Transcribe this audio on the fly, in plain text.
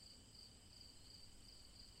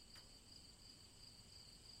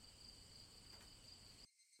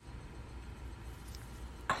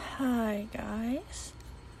Hi guys.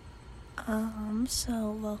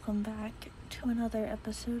 So welcome back to another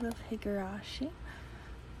episode of Higurashi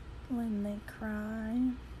When They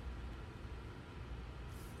Cry.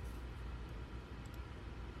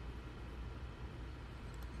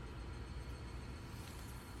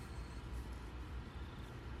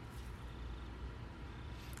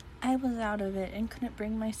 I was out of it and couldn't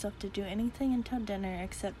bring myself to do anything until dinner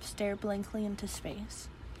except stare blankly into space.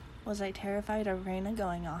 Was I terrified of Reina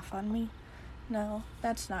going off on me? No,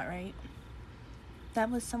 that's not right.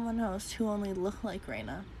 That was someone else who only looked like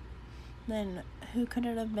Reina. Then, who could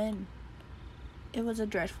it have been? It was a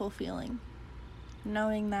dreadful feeling,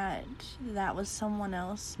 knowing that was someone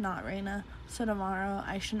else, not Reina, so tomorrow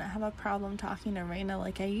I shouldn't have a problem talking to Reina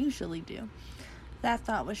like I usually do. That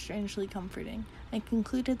thought was strangely comforting. I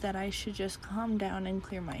concluded that I should just calm down and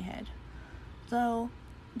clear my head. Though,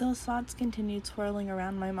 those thoughts continued swirling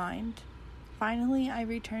around my mind. Finally, I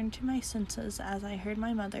returned to my senses as I heard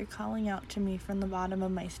my mother calling out to me from the bottom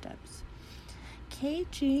of my steps.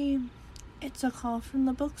 Keiji, it's a call from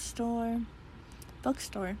the bookstore.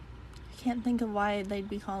 Bookstore? I can't think of why they'd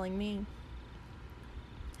be calling me.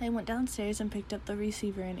 I went downstairs and picked up the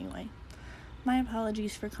receiver anyway. My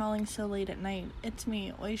apologies for calling so late at night. It's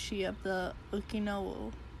me, Oishi of the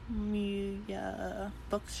Okinawa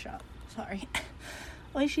bookshop. Sorry.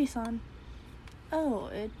 Oishi-san. Oh,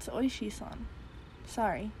 it's Oishi-san.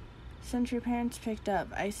 Sorry. Since your parents picked up,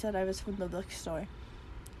 I said I was from the bookstore.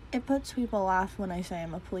 It puts people off when I say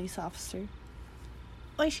I'm a police officer.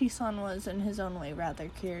 Oishi-san was, in his own way, rather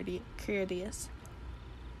courteous.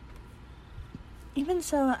 Even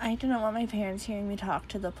so, I didn't want my parents hearing me talk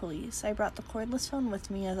to the police. I brought the cordless phone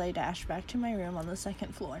with me as I dashed back to my room on the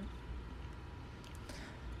second floor.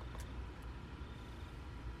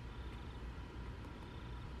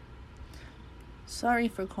 Sorry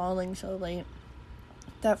for calling so late.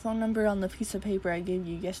 That phone number on the piece of paper I gave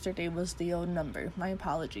you yesterday was the old number. My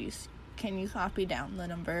apologies. Can you copy down the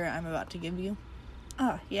number I'm about to give you?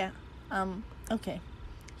 Yeah. Okay.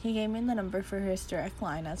 He gave me the number for his direct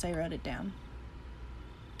line as I wrote it down.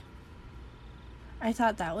 I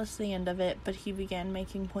thought that was the end of it, but he began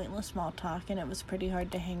making pointless small talk, and it was pretty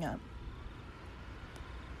hard to hang up.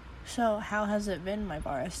 So, how has it been, my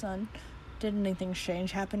Bara-san? Did anything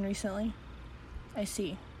strange happen recently? I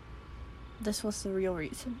see. This was the real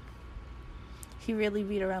reason. He really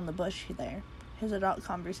beat around the bush there. His adult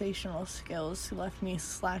conversational skills left me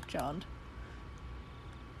slack-jawed.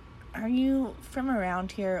 Are you from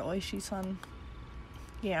around here, Oishi-san?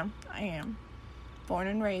 Yeah, I am. Born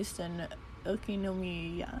and raised in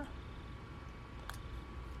Okinawa.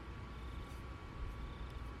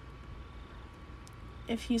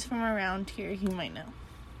 If he's from around here, he might know.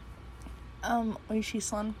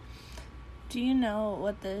 Oishi-san, do you know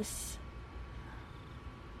what this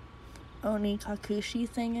Onikakushi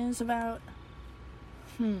thing is about?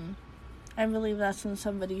 I believe that's when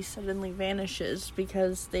somebody suddenly vanishes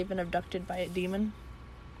because they've been abducted by a demon.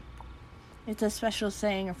 It's a special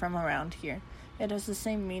saying from around here. It has the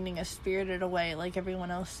same meaning as spirited away, like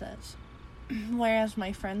everyone else says. Whereas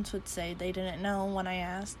my friends would say they didn't know when I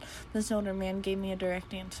asked, this older man gave me a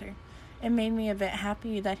direct answer. It made me a bit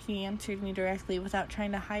happy that he answered me directly without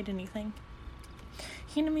trying to hide anything.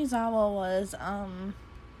 Hinamizawa was,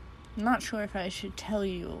 not sure if I should tell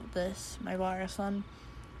you this, my Bara-san.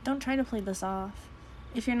 Don't try to play this off.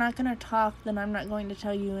 If you're not going to talk, then I'm not going to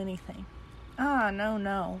tell you anything.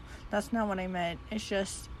 No, that's not what I meant. It's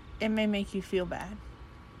just, it may make you feel bad.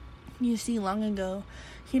 You see, long ago,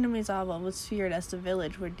 Hinamizawa was feared as the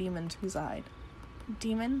village where demons reside.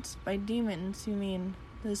 Demons? By demons, you mean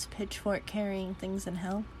those pitchfork-carrying things in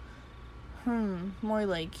hell? More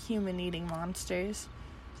like human-eating monsters.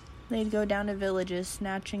 They'd go down to villages,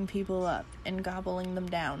 snatching people up and gobbling them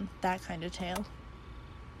down, that kind of tale.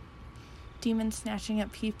 Demons snatching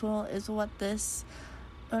up people is what this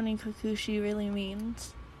Onikakushi really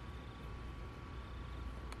means.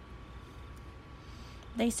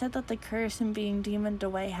 They said that the curse and being demoned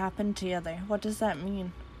away happened together. What does that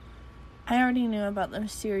mean? I already knew about the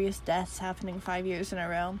mysterious deaths happening 5 years in a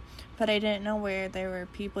row, but I didn't know where there were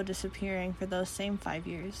people disappearing for those same 5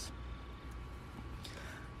 years.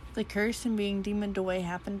 The curse and being demoned away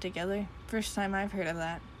happened together? First time I've heard of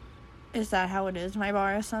that. Is that how it is, my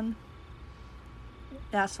Bara-san?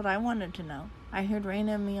 That's what I wanted to know. I heard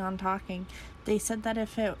Reina and Mion talking. They said that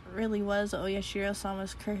if it really was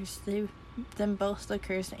Oyashiro-sama's curse, then both the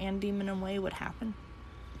curse and demon away would happen.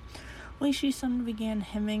 Oishi-san began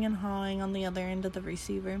hemming and hawing on the other end of the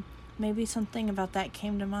receiver. Maybe something about that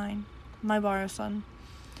came to mind. My Bara-san,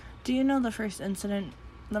 do you know the first incident,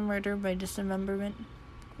 the murder by dismemberment?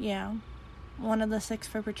 Yeah. One of the 6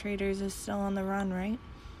 perpetrators is still on the run, right?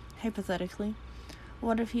 Hypothetically.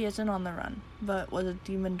 What if he isn't on the run, but was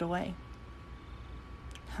demoned away?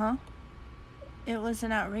 Huh? It was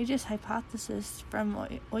an outrageous hypothesis from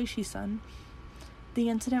Oishi-san. The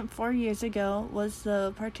incident 4 years ago was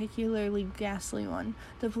the particularly ghastly one.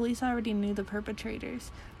 The police already knew the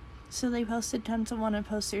perpetrators, so they posted tons of wanted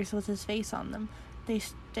posters with his face on them. They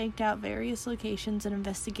staked out various locations and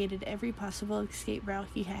investigated every possible escape route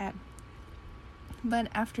he had. But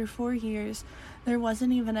after 4 years, there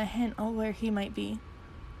wasn't even a hint of where he might be,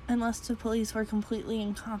 unless the police were completely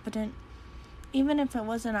incompetent. Even if it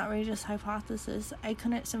was an outrageous hypothesis, I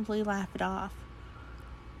couldn't simply laugh it off.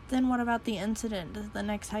 Then what about the incident the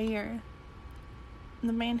next year?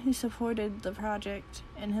 The man who supported the project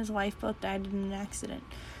and his wife both died in an accident.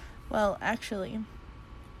 Well, actually,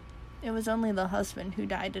 it was only the husband who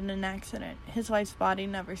died in an accident. His wife's body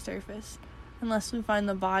never surfaced. Unless we find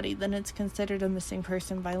the body, then it's considered a missing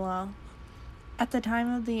person by law. At the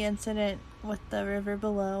time of the incident, with the river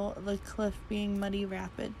below the cliff being muddy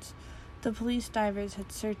rapids, the police divers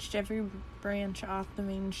had searched every branch off the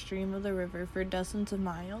main stream of the river for dozens of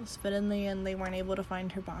miles, but in the end they weren't able to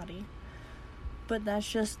find her body. But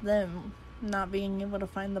that's just them not being able to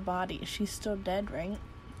find the body. She's still dead, right?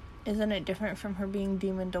 Isn't it different from her being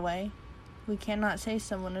demoned away? We cannot say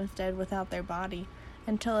someone is dead without their body.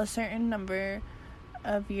 Until a certain number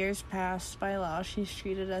of years pass, by law, she's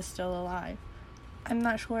treated as still alive. I'm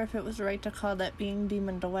not sure if it was right to call that being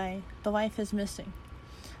demoned away. The wife is missing.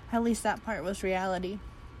 At least that part was reality.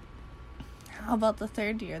 How about the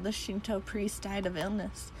 3rd year? The Shinto priest died of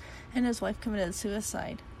illness, and his wife committed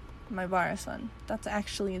suicide. My Bara-san. That's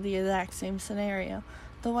actually the exact same scenario.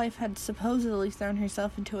 The wife had supposedly thrown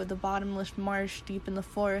herself into the bottomless marsh deep in the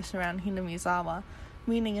forest around Hinamizawa,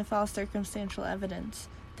 meaning if all circumstantial evidence.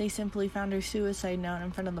 They simply found her suicide note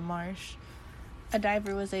in front of the marsh. A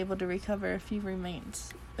diver was able to recover a few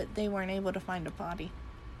remains, but they weren't able to find a body.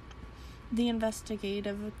 The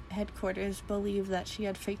investigative headquarters believed that she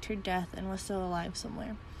had faked her death and was still alive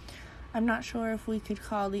somewhere. I'm not sure if we could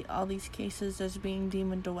call all these cases as being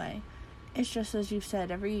demoned away. It's just as you've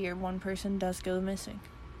said, every year one person does go missing.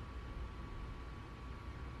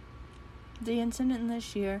 The incident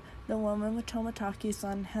this year, the woman with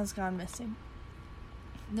Tomotaki's-san has gone missing.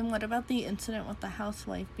 Then what about the incident with the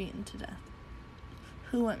housewife beaten to death?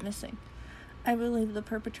 Who went missing? I believe the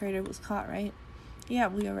perpetrator was caught, right? Yeah,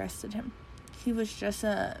 we arrested him. He was just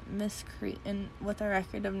a miscreant with a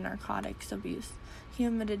record of narcotics abuse. He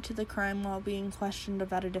admitted to the crime while being questioned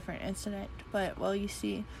about a different incident, but, well, you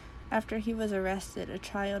see, after he was arrested, a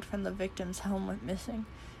child from the victim's home went missing.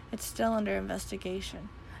 It's still under investigation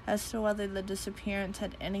as to whether the disappearance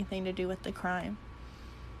had anything to do with the crime.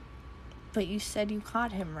 But you said you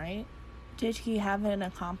caught him, right? Did he have an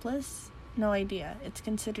accomplice? No idea. It's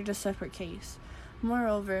considered a separate case.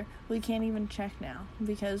 Moreover, we can't even check now,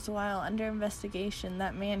 because while under investigation,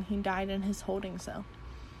 that man, he died in his holding cell.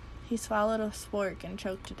 He swallowed a spork and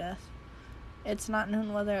choked to death. It's not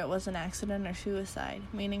known whether it was an accident or suicide,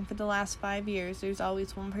 meaning for the last 5 years, there's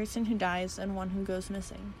always one person who dies and one who goes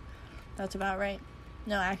missing. That's about right.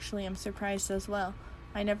 No, actually, I'm surprised as well.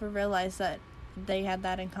 I never realized that they had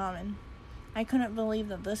that in common. I couldn't believe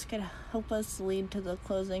that this could help us lead to the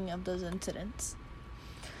closing of those incidents.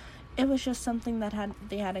 It was just something that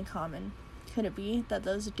they had in common. Could it be that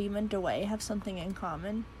those demoned away have something in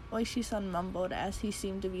common? Oishi-san mumbled as he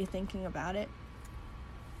seemed to be thinking about it.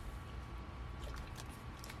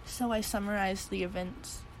 So I summarized the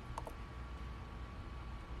events.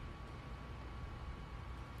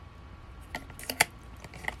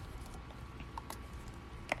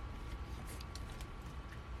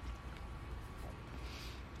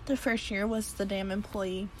 The first year was the dam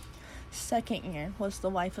employee. Second year was the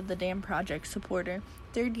wife of the dam project supporter.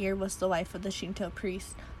 Third year was the wife of the Shinto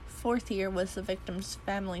priest. Fourth year was the victim's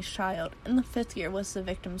family's child. And the fifth year was the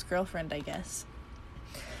victim's girlfriend, I guess.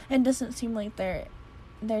 It doesn't seem like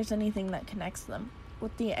there's anything that connects them.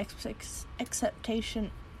 With the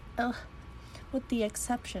exception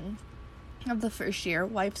of the first year,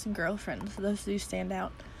 wives and girlfriends, those do stand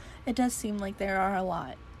out. It does seem like there are a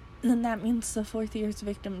lot. Then that means the fourth year's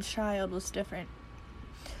victim's child was different.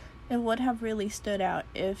 It would have really stood out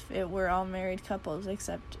if it were all married couples,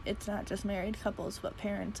 except it's not just married couples, but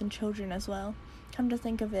parents and children as well. Come to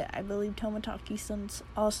think of it, I believe Tomotaki-san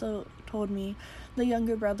also told me the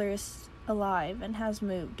younger brother is alive and has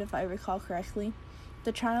moved, if I recall correctly.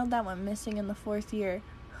 The child that went missing in the fourth year,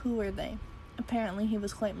 who were they? Apparently he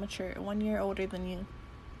was quite mature, 1 year older than you.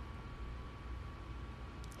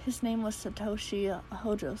 His name was Satoshi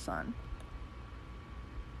Hojo-san.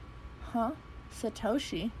 Huh?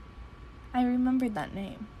 Satoshi? I remembered that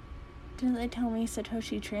name. Didn't they tell me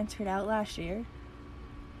Satoshi transferred out last year?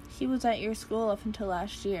 He was at your school up until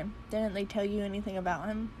last year. Didn't they tell you anything about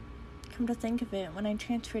him? Come to think of it, when I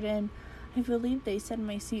transferred in, I believe they said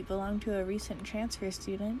my seat belonged to a recent transfer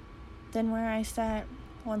student. Then where I sat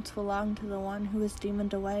once belonged to the one who was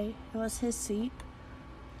demoned away. It was his seat.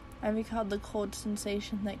 I recalled the cold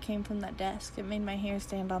sensation that came from that desk. It made my hair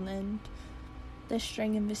stand on end. This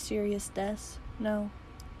string of mysterious deaths. No.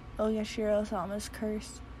 Oyashiro-sama's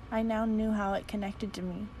curse. I now knew how it connected to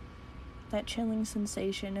me. That chilling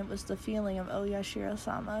sensation, it was the feeling of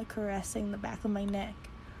Oyashiro-sama caressing the back of my neck.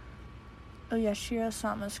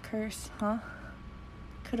 Oyashiro-sama's curse, huh?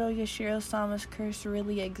 Could Oyashiro-sama's curse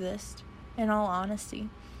really exist? In all honesty,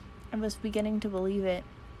 I was beginning to believe it,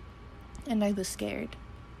 and I was scared.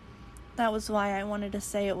 That was why I wanted to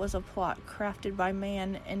say it was a plot crafted by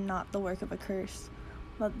man and not the work of a curse.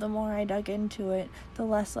 But the more I dug into it, the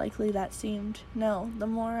less likely that seemed. No, the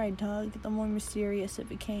more I dug, the more mysterious it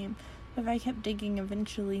became. If I kept digging,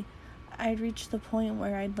 eventually, I'd reach the point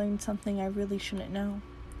where I'd learn something I really shouldn't know.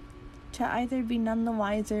 To either be none the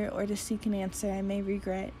wiser or to seek an answer I may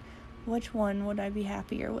regret, which one would I be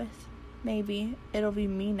happier with? Maybe it'll be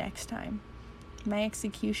me next time. My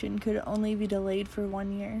execution could only be delayed for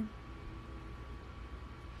 1 year.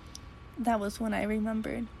 That was when I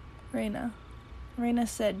remembered. Reina. Reina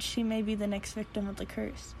said she may be the next victim of the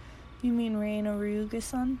curse. You mean Reina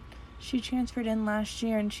Ryuga-san? She transferred in last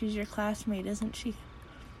year and she's your classmate, isn't she?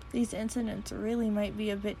 These incidents really might be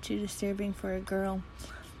a bit too disturbing for a girl.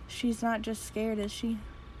 She's not just scared, is she?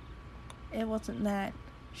 It wasn't that.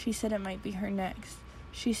 She said it might be her next.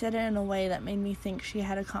 She said it in a way that made me think she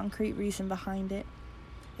had a concrete reason behind it.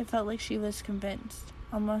 It felt like she was convinced,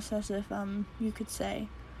 almost as if, you could say,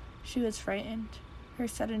 she was frightened. Her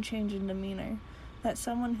sudden change in demeanor, that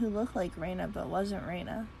someone who looked like Reina but wasn't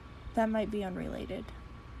Reina, that might be unrelated.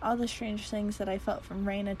 All the strange things that I felt from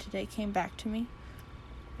Reina today came back to me.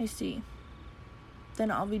 I see.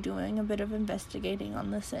 Then I'll be doing a bit of investigating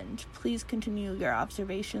on this end. Please continue your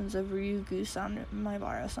observations of Ryugu-san,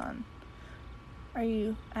 Maibara-san. Are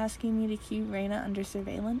you asking me to keep Reina under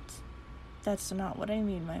surveillance? That's not what I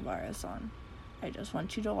mean, Maibara-san. I just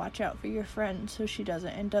want you to watch out for your friend so she doesn't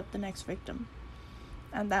end up the next victim.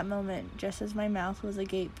 At that moment, just as my mouth was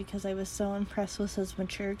agape because I was so impressed with his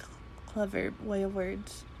mature, clever way of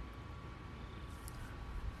words.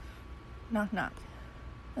 Knock, knock.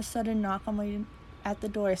 A sudden knock at the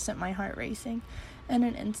door sent my heart racing. In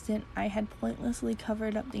an instant, I had pointlessly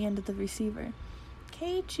covered up the end of the receiver.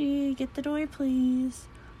 Keiichi, get the door, please.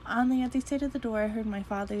 On the other side of the door, I heard my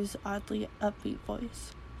father's oddly upbeat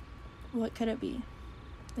voice. What could it be?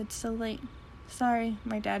 It's so late. Sorry,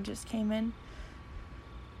 my dad just came in.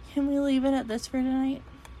 Can we leave it at this for tonight?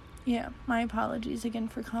 Yeah, my apologies again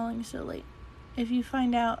for calling so late. If you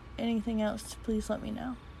find out anything else, please let me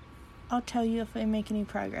know. I'll tell you if I make any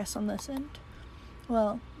progress on this end.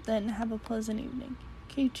 Well, then have a pleasant evening.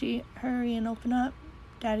 Keiichi, hurry and open up.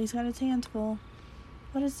 Daddy's got his hands full.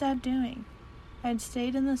 What is Dad doing? I'd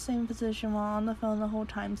stayed in the same position while on the phone the whole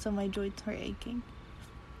time, so my joints were aching.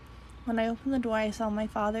 When I opened the door, I saw my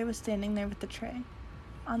father was standing there with a tray.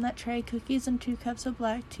 On that tray, cookies and 2 cups of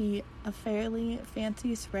black tea, a fairly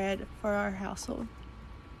fancy spread for our household.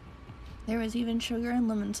 There was even sugar and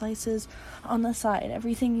lemon slices on the side,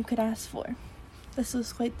 everything you could ask for. This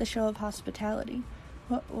was quite the show of hospitality.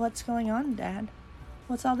 What's going on, Dad?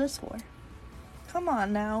 What's all this for? Come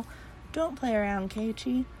on now. Don't play around,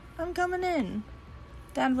 Keiichi. I'm coming in.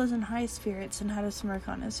 Dad was in high spirits and had a smirk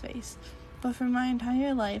on his face. But for my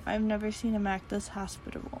entire life, I've never seen him act this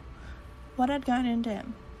hospitable. What had gotten into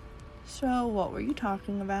him? So, what were you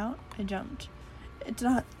talking about? I jumped. It's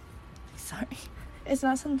not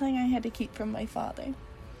something I had to keep from my father.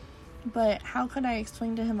 But how could I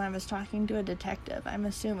explain to him I was talking to a detective? I'm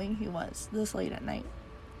assuming he was, this late at night.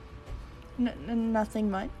 Nothing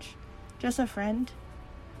much. Just a friend.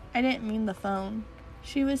 I didn't mean the phone.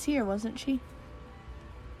 She was here, wasn't she?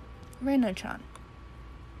 Reina-chan.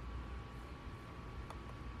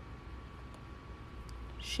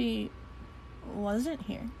 She wasn't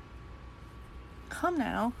here. Come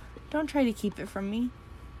now, don't try to keep it from me.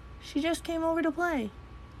 She just came over to play.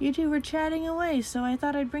 You two were chatting away, so I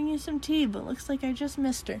thought I'd bring you some tea, but looks like I just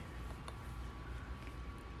missed her.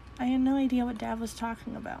 I had no idea what Dad was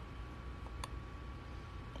talking about,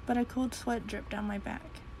 but a cold sweat dripped down my back.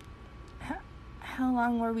 How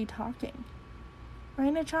long were we talking?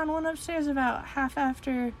 Reina-chan went upstairs about half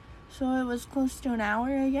after, so it was close to an hour,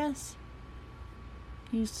 I guess.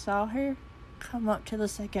 You saw her come up to the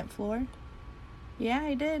 2nd floor? Yeah,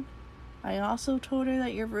 I did. I also told her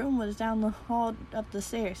that your room was down the hall up the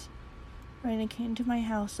stairs. Raina came to my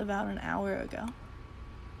house about an hour ago.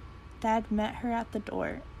 Dad met her at the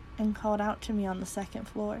door and called out to me on the second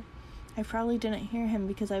floor. I probably didn't hear him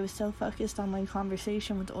because I was so focused on my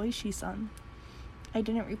conversation with Oishi-san. I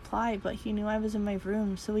didn't reply, but he knew I was in my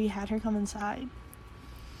room, so he had her come inside.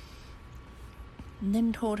 And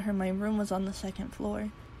then told her my room was on the second floor.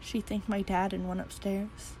 She thanked my dad and went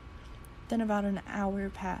upstairs. Then about an hour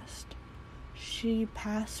passed. She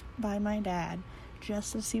passed by my dad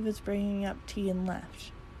just as he was bringing up tea and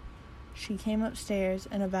left. She came upstairs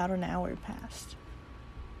and about an hour passed.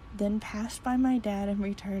 Then passed by my dad and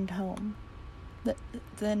returned home.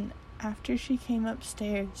 Then after she came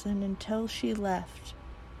upstairs and until she left,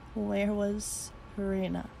 where was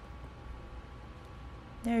Raina?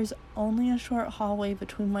 There's only a short hallway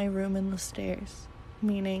between my room and the stairs,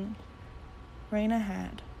 meaning Raina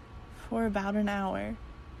had, for about an hour,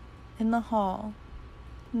 in the hall.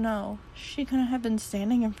 No, she couldn't have been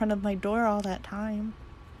standing in front of my door all that time.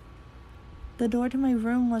 The door to my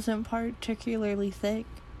room wasn't particularly thick.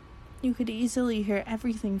 You could easily hear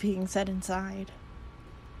everything being said inside.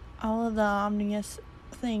 All of the ominous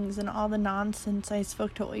things and all the nonsense I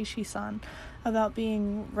spoke to Oishi-san about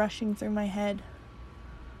being rushing through my head.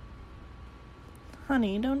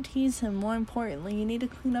 Honey, don't tease him. More importantly, you need to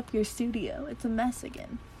clean up your studio. It's a mess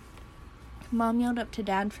again. Mom yelled up to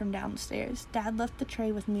Dad from downstairs. Dad left the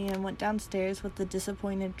tray with me and went downstairs with the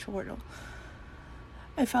disappointed chortle.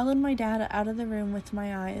 I followed my dad out of the room with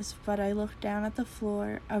my eyes, but I looked down at the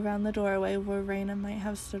floor around the doorway where Raina might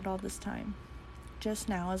have stood all this time. Just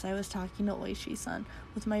now, as I was talking to Oishi-san,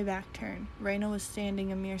 with my back turned, Raina was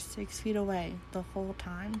standing a mere 6 feet away the whole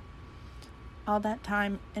time. All that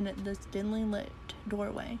time in this dimly lit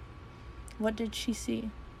doorway. What did she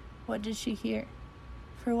see? What did she hear?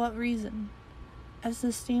 For what reason? As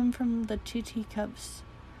the steam from the 2 teacups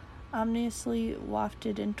ominously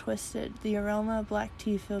wafted and twisted, the aroma of black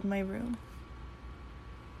tea filled my room.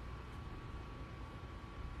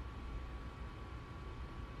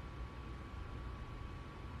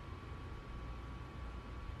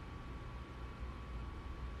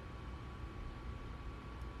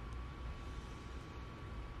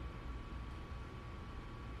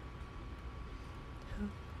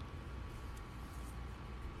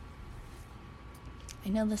 I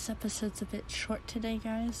know this episode's a bit short today,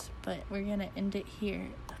 guys, but we're gonna end it here,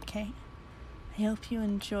 okay? I hope you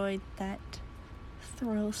enjoyed that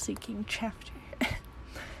thrill-seeking chapter.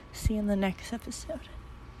 See you in the next episode.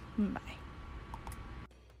 Bye.